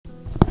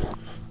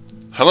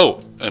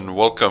Hello and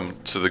welcome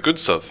to the good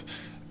stuff.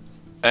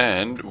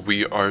 And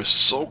we are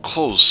so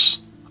close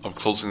of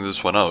closing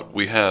this one out.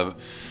 We have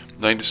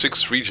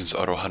 96 regions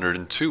out of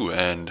 102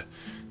 and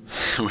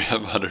we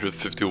have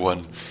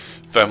 151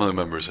 family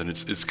members, and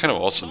it's kind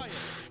of awesome.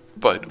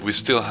 But we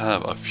still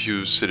have a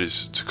few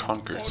cities to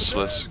conquer, so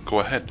let's go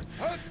ahead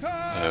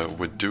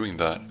with doing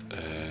that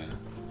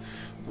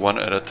one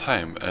at a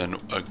time. And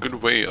a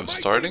good way of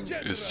starting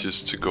is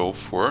just to go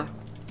for,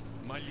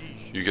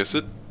 you guessed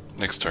it,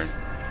 next turn.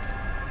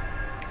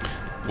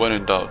 When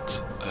in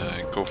doubt,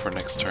 go for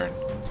next turn.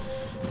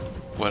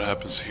 What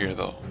happens here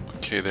though?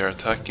 Okay, they're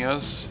attacking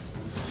us,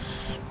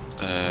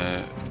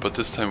 but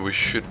this time we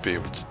should be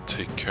able to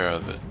take care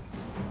of it.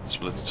 So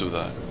let's do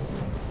that.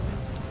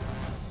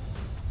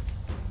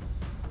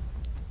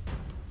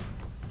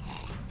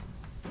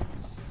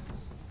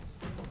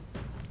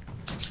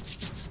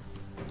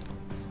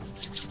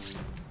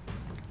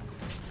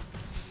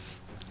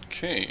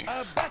 Okay,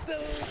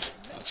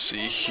 let's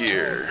see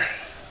here.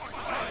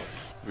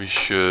 We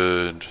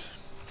should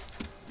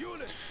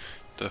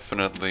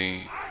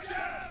definitely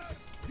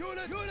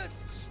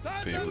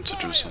be able to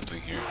do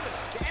something here.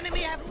 The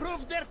enemy have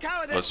proved their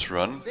cowardice. Let's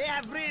run. They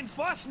have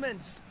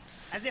reinforcements,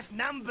 as if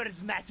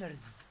numbers mattered.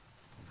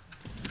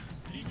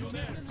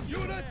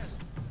 Units,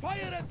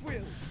 fire at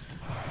will.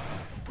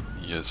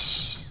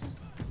 Yes,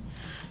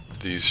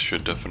 these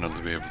should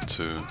definitely be able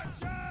to,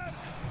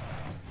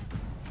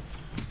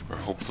 or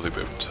hopefully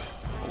be able to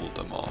hold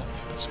them off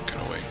in some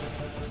kind of way.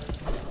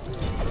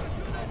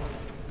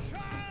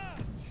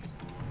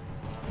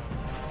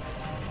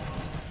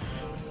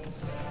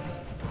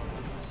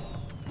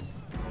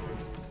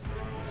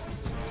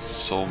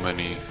 So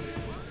many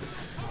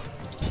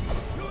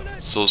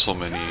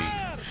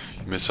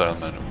missile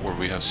men, or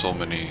we have so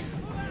many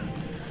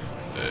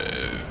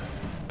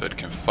that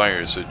can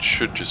fire, so it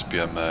should just be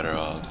a matter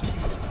of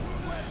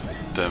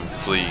them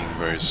fleeing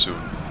very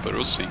soon, but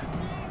we'll see.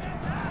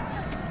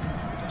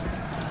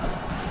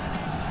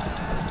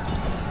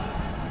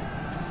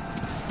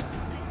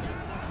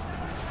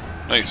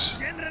 Nice.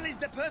 General is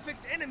the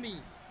perfect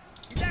enemy.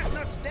 He does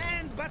not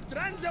stand but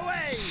runs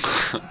away. Is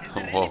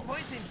there Wow. any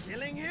point in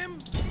killing him?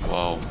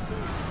 Wow.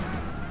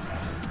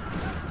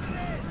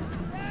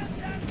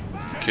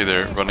 Okay,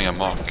 they're running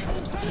amok,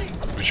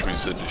 which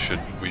means that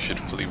we should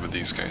flee with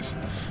these guys.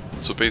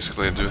 So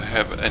basically, do we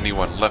have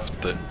anyone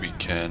left that we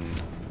can?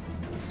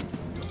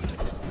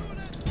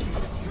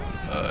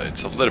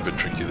 It's a little bit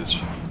tricky, this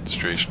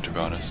situation, to be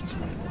honest.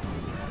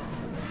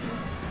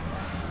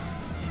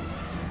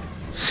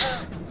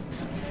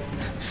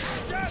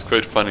 It's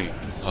quite funny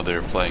how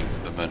they're playing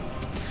the men,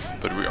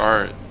 but we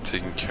are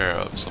taking care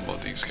of some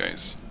of these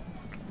guys.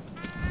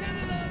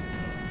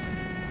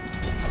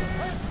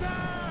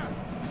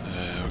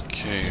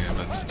 Okay,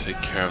 let's take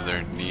care of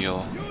their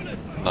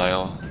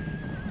Nile.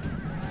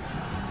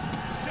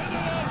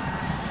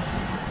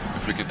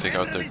 If we can take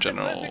out their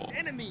general,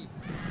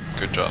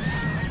 good job.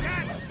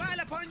 God smile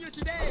upon you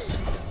today.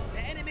 The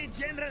enemy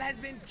general has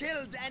been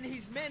killed and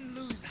his men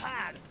lose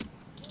hard.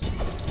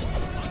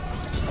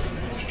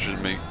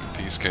 Should make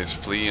these guys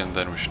flee, and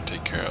then we should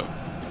take care of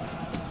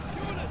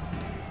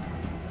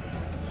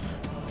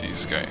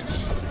these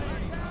guys.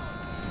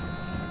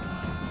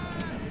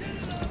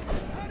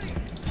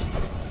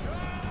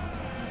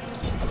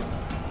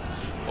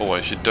 Oh,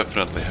 I should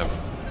definitely have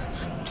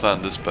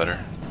planned this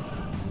better.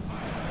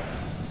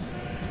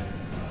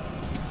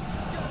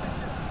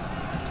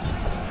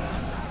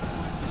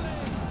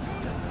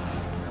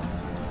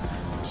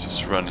 Let's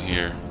just run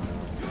here.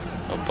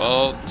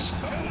 About.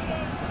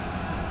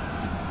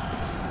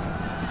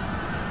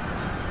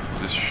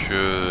 This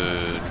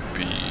should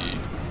be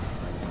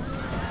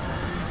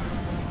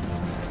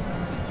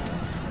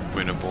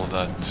winnable,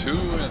 that too,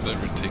 and then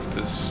we take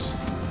this.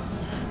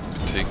 We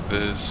take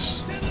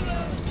this.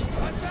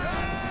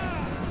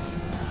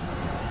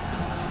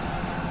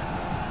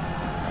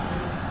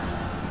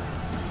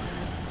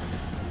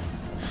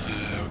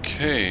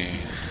 Okay.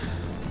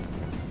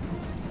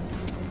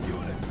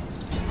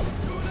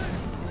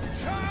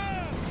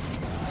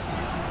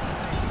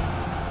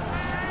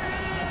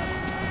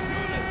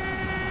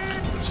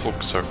 Let's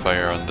focus our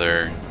fire on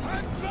their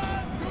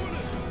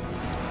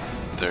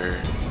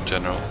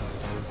general.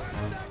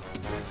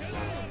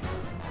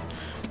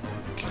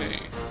 Okay.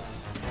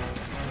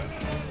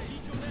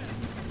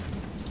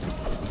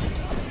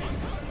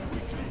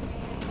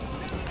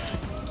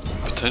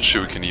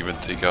 Potentially we can even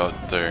take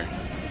out their,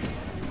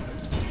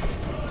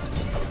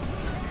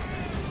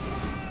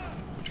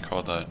 what do you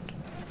call that?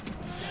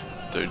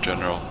 Their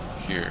general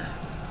here.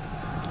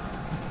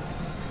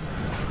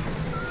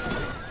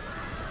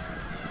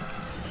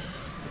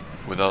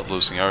 Without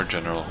losing our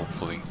general,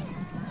 hopefully.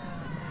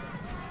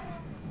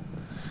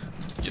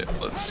 Yeah,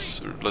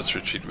 let's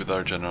retreat with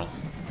our general.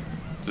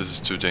 This is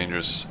too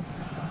dangerous.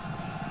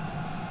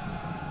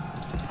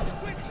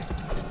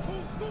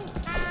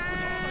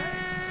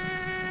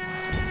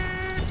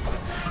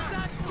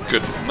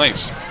 Good,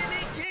 nice.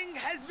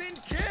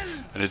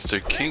 And it's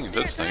their king,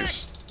 that's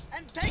nice.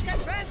 Take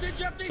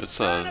advantage of this It's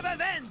turn of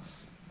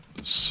events.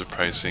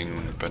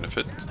 surprising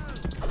benefit.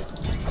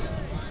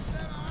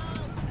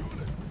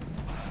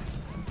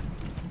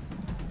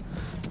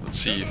 Let's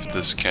see if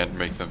this can't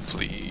make them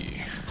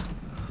flee.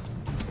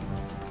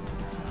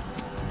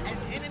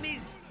 As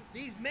enemies,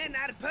 these men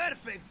are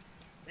perfect.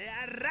 They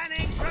are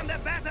running from the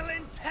battle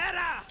in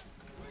terror.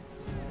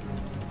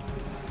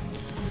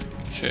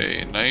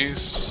 Okay,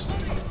 nice.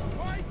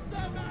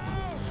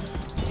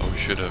 Oh, we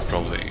should have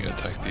probably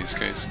attacked these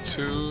guys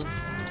too.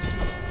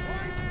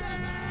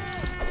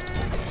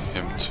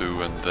 Him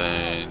too, and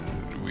then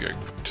we are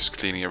just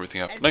cleaning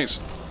everything up. Nice.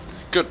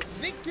 Good.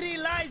 Victory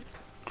lies.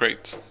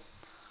 Great.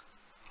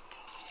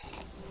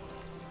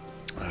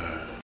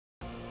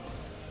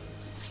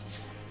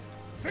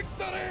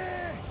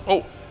 Victory!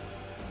 Oh!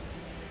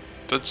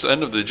 That's the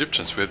end of the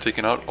Egyptians. We have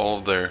taken out all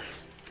of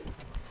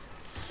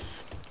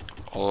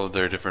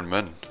their different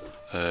men.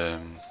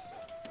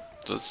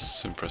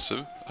 That's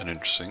impressive and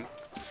interesting.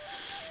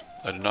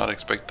 I did not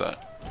expect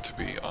that, to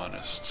be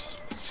honest.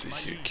 Let's see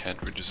here.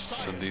 Can't we just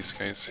send these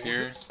guys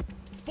here?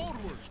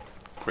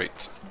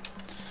 Great.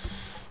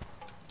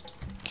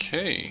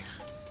 Okay.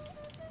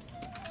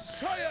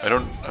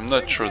 I'm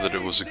not sure that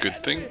it was a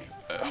good thing.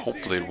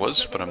 Hopefully it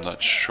was, but I'm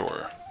not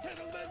sure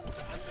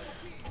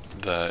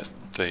that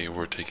they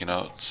were taken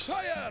out.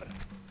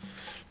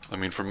 I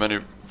mean, from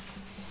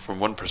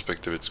one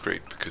perspective it's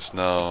great, because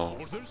now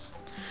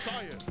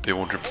they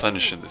won't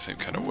replenish in the same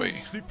kind of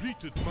way. We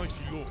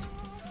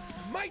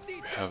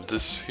have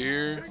this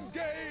here.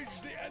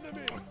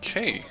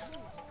 Okay.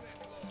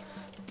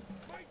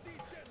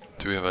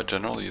 Do we have a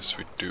general? Yes,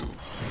 we do.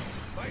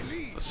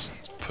 Let's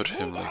put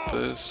him like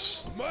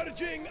this.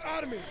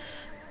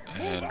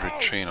 And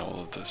retrain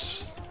all of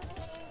this.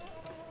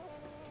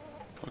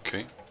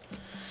 Okay.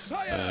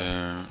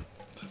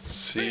 Let's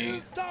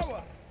see.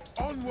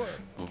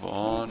 Move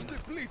on.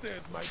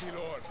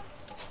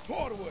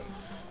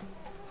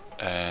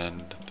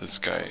 And this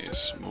guy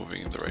is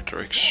moving in the right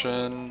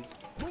direction.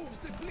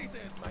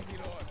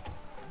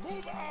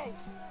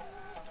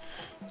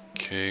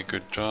 Okay,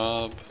 good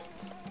job.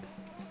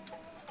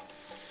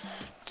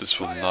 This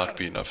will not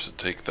be enough to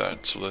take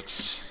that, so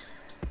let's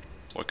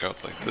walk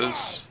out like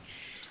this.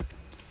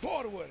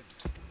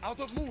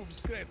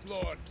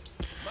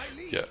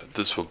 Yeah,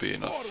 this will be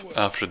enough.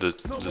 After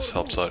this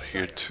helps out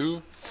here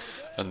too.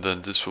 And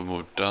then this will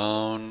move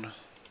down.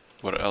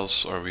 What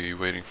else are we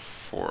waiting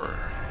for?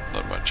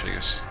 Not much, I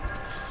guess.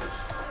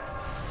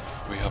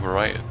 We have a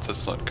riot,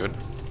 that's not good.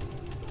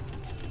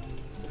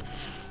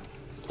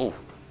 Oh,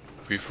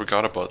 we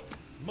forgot about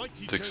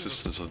the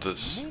existence of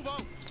this.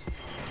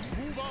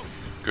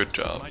 Good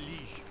job.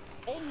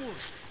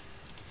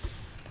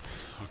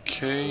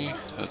 Okay,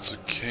 that's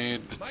okay,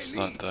 it's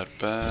not that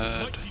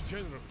bad.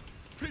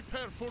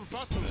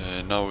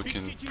 And now we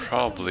can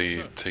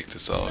probably take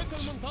this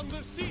out.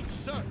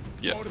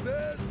 Yeah.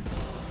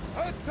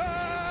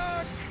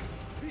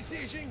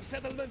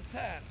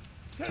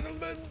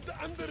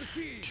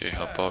 Okay,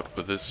 help out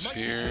with this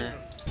here.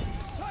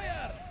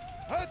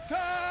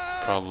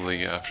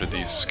 Probably after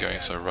these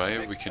guys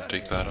arrive, we can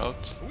take that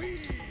out.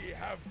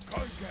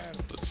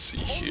 Let's see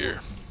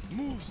here.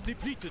 In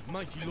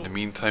the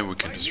meantime, we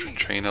can just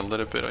retrain a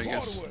little bit, I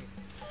guess.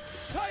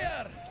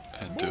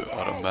 And do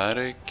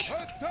automatic.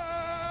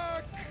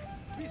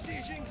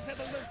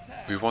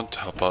 We want to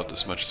help out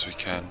as much as we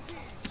can.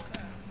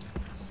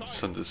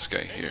 Send this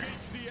guy here.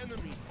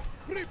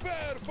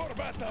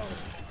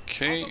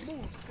 Okay.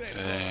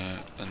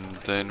 And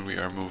then we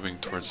are moving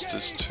towards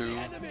this too.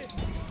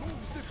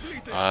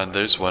 And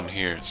there's one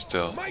here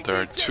still. There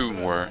are two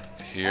more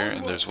here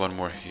and there's one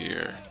more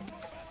here.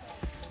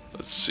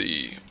 Let's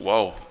see.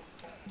 Wow.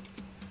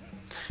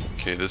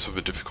 Okay, this will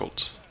be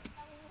difficult.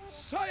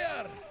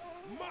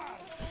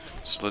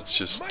 So let's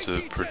just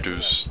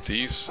produce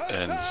these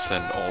and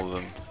send all of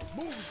them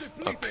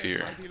up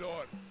here.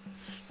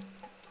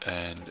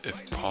 And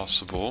if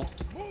possible,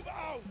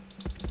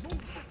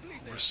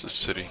 where's the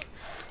city?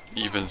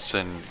 Even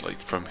send like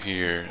from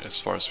here as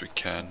far as we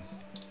can.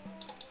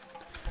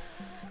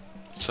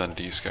 Send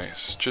these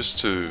guys.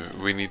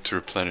 We need to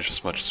replenish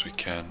as much as we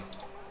can.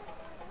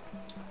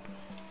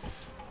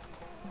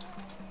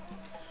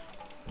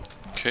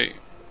 Okay,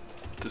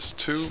 this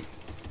too.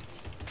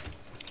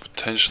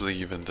 Potentially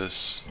even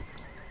this.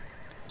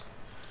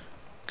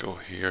 Go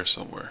here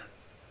somewhere.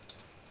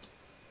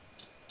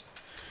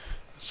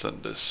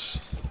 Send this.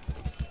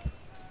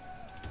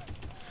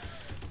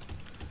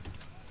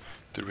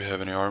 Did we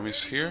have any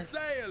armies here?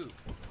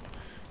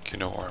 Okay,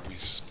 no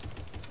armies.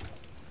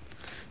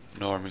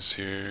 No armies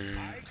here.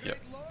 Yeah.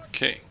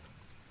 Okay.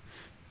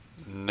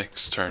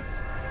 Next turn.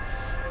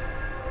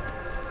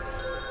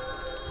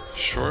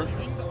 Sure.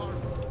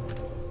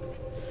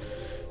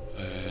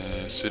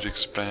 City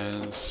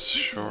expands.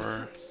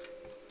 Sure.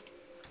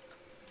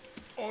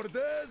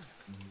 Orders.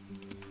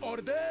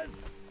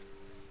 Orders.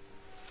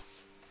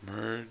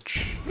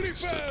 Merge.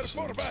 Prepare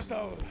for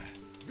battle.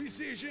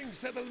 Besieging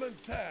settlement,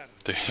 sir.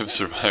 They have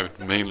survived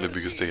mainly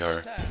because they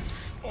are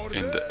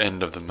in the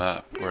end of the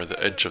map, or the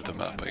edge of the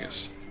map, I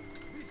guess.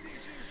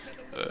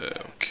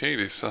 Okay,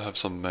 they still have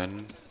some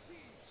men.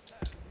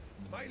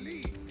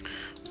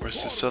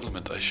 Where's the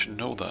settlement? I should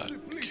know that.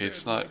 Okay,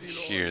 it's not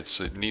here.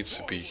 It needs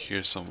to be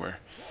here somewhere.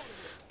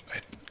 I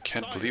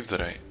can't believe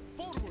that I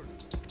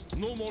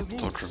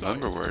don't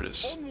remember where it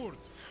is.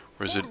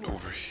 Or is it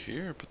over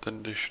here? But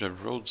then they should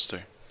have roads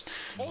there.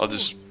 I'll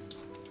just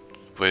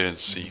wait and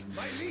see.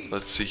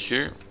 Let's see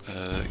here.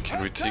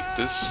 Can we take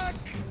this?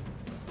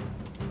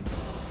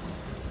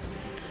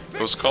 It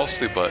was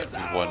costly, but we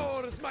won.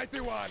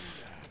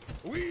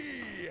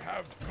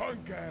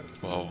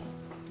 Wow.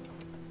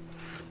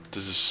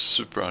 This is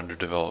super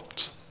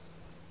underdeveloped.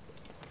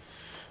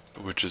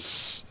 Which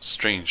is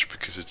strange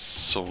because it's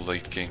so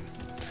late game.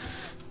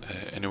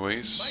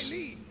 Anyways.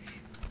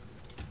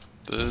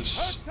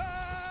 This.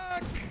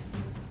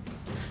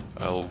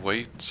 I'll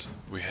wait.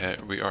 We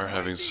are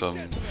having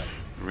some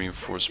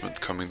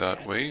reinforcement coming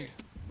that way.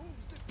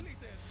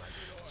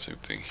 Same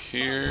thing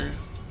here.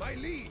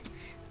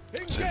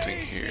 Same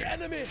thing here.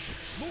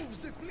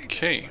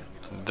 Okay,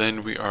 and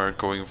then we are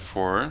going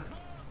for,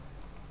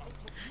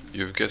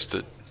 you've guessed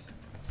it,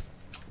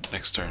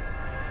 next turn.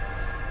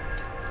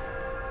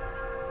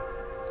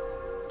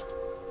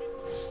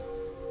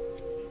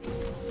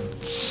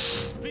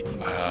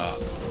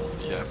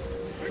 Yeah.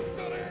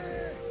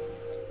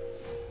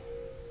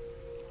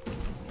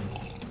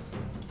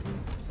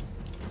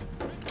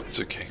 It's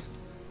okay.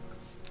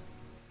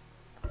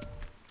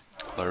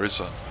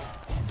 Larissa.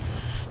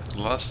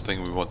 The last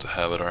thing we want to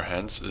have at our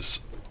hands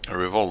is a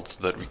revolt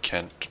that we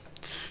can't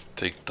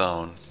take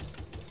down.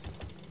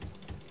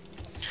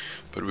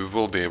 But we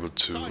will be able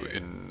to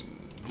in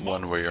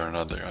one way or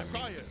another, I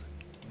mean.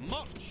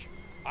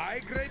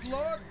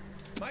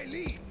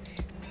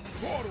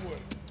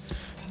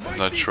 I'm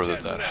not sure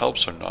that that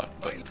helps or not,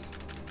 but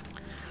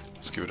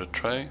let's give it a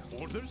try.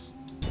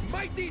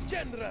 Mighty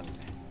General,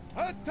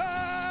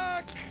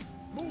 attack!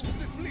 Moves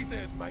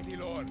depleted, mighty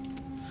lord.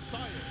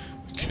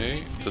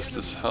 Okay, does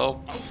this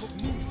help?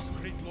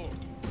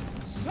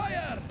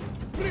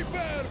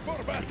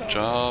 Good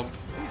job.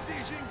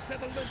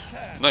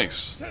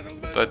 Nice.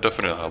 That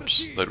definitely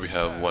helps that we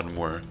have one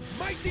more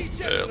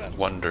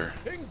wonder.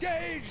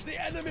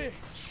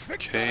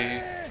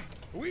 Okay.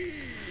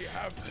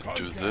 And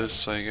do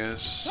this, I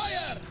guess.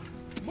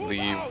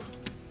 Leave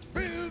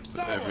with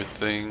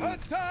everything.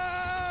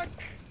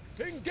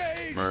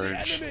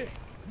 Merge.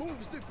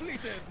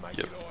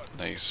 Yep,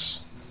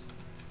 nice.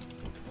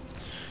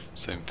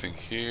 Same thing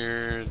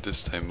here.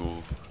 This time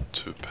move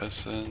to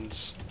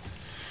peasants.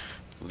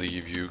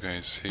 Leave you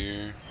guys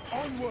here.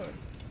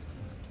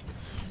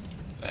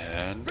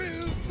 And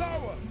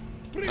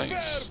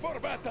nice.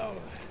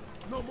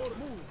 No more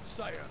moves,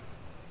 sire.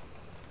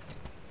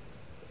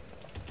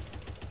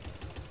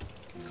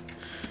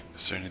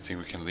 Is there anything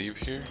we can leave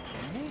here?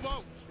 Move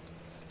out.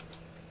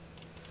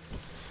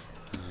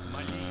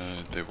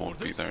 They won't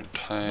be there in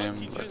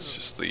time. Let's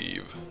just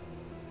leave.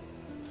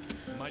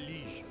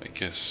 I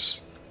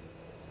guess.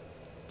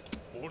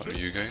 Are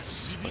you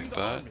guys like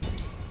that?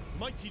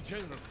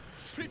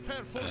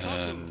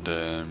 And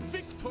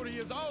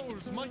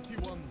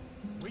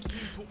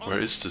where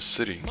is the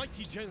city?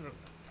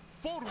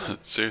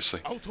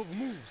 Seriously,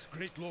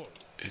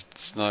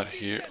 it's not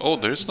here. Oh,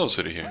 there's no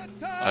city here.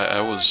 I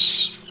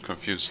was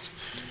confused.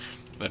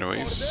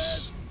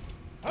 Anyways,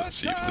 let's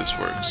see if this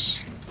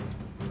works.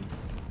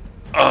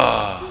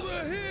 Ah,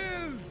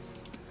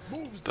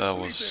 that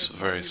was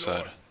very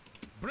sad.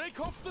 But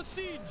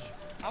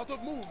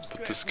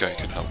this guy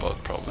can help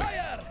out probably.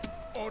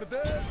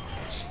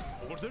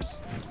 Orders,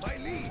 my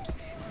liege.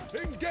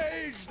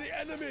 Engage the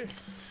enemy.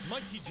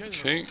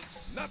 Okay.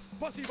 Not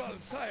possible,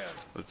 sire.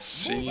 Let's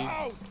see.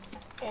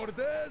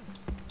 Orders,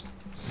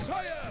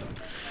 sire.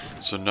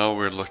 So now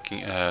we're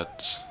looking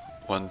at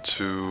 1,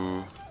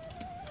 2,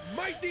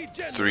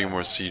 3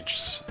 more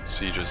sieges,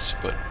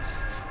 but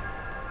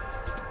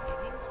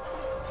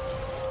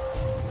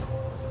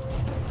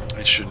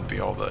it shouldn't be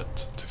all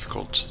that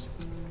difficult.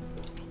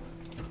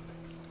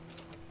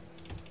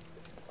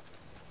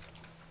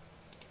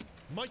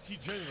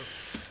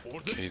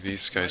 Okay,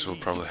 these guys will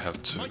probably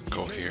have to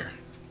go here.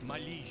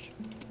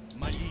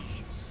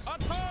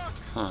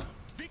 Huh.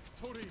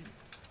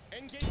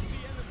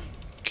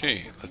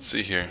 Okay, let's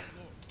see here.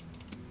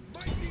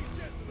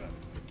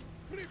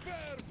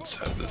 Let's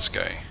have this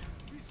guy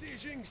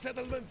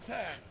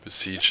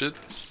besiege it.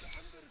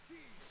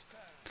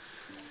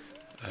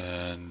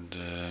 And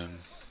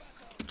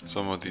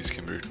some of these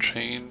can be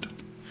retained.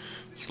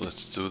 So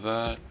let's do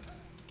that.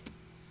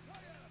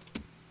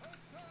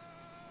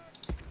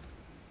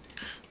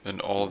 And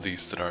all of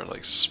these that are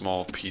like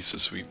small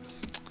pieces, we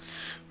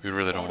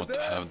really don't want to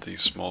have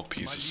these small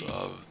pieces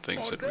of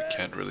things that we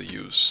can't really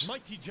use.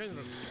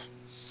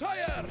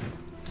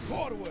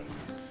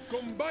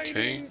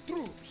 Okay.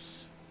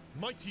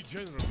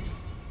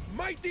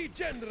 Mighty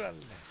General,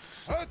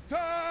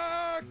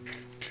 attack!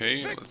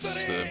 Okay,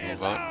 let's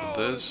move out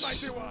with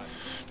this.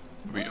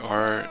 We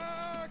are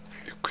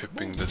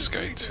equipping this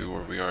guy too,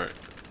 or we are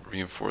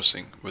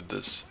reinforcing with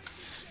this.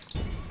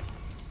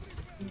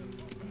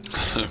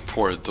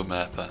 Poor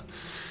Domatha.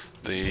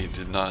 they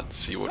did not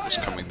see what was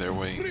coming their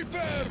way.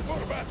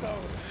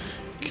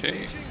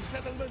 Okay,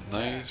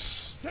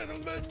 nice.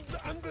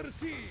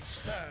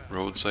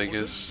 Roads, I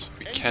guess.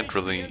 We can't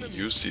really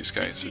use these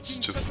guys, it's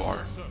too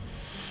far.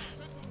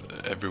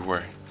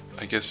 Everywhere.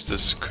 I guess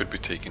this could be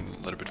taken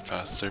a little bit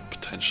faster,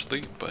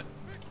 potentially, but...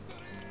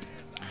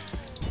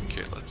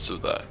 Okay, let's do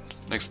that.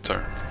 Next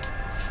turn.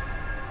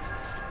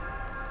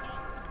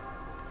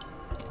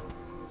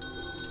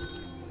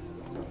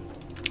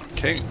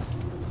 Okay.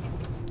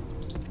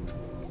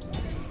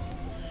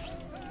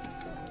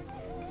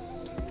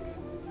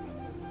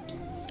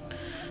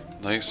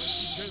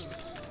 Nice.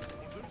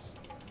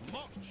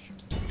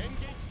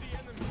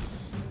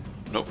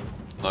 Nope,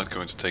 not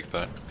going to take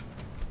that.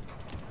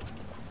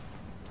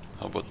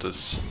 How about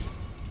this?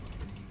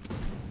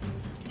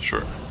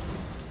 Sure.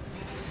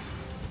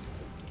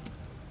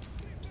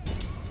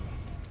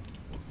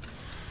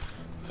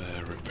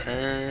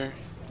 Repair.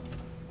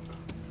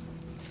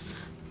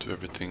 Do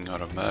everything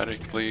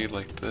automatically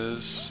like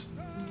this.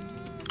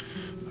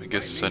 I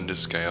guess send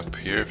this guy up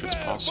here if it's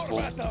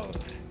possible.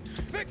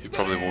 He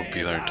probably won't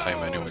be there in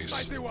time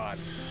anyways.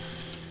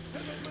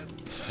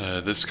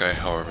 This guy,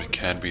 however,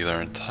 can be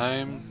there in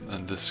time,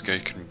 and this guy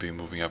can be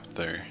moving up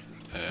there.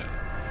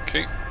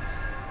 Okay.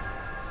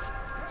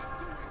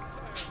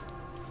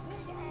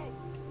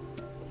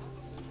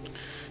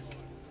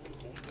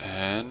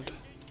 And...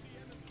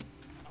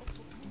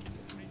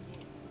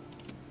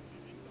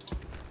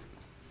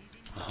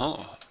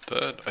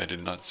 that I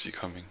did not see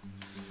coming.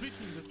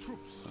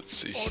 Let's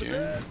see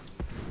here.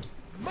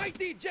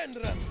 Mighty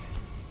General!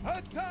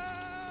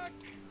 Attack!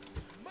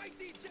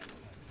 Mighty General!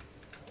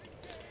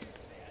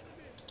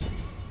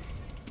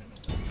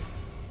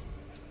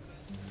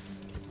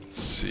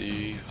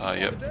 See,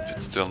 yep,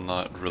 it's still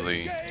not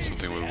really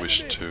something we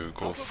wish to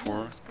go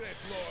for.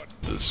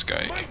 This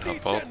guy can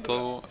help out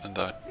though, and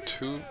that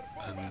too,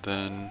 and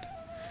then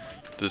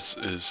this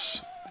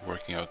is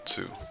working out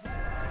too.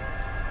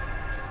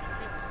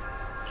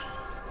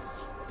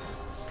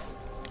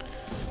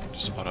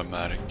 Just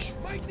automatic.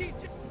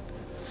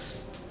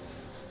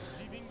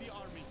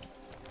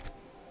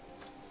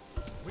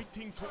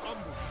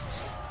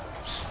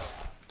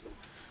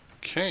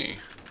 Okay,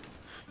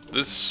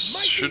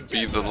 this should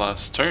be the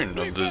last turn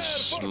of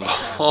this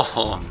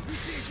long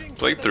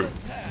playthrough.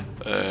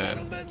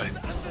 I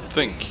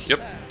think,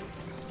 yep.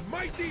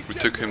 We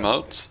took him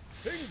out,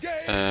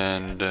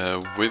 and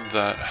with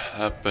that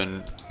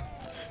happened,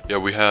 yeah,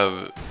 we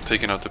have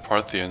taken out the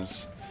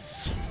Parthians,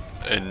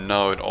 and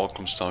now it all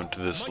comes down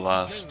to this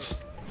last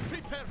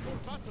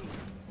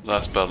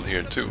battle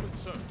here too.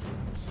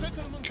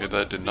 Okay,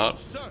 that did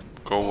not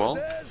go well.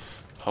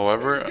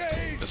 However,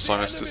 as long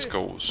as this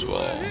goes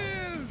well,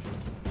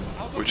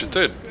 which it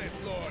did,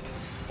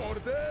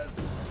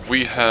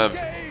 we have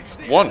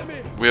won.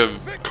 We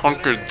have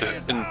conquered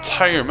the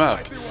entire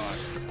map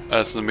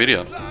as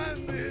Numidia.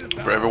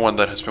 For everyone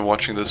that has been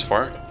watching this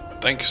far,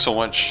 thank you so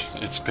much.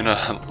 It's been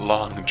a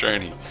long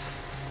journey,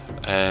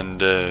 and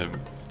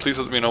please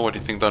let me know what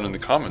you think down in the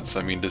comments.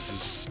 I mean,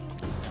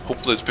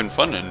 hopefully it's been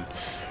fun and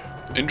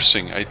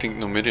interesting. I think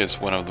Numidia is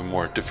one of the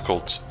more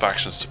difficult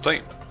factions to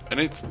play.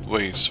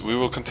 Anyways, we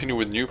will continue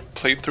with new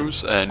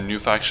playthroughs and new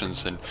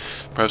factions and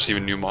perhaps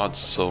even new mods.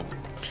 So,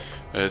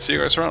 see you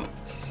guys around.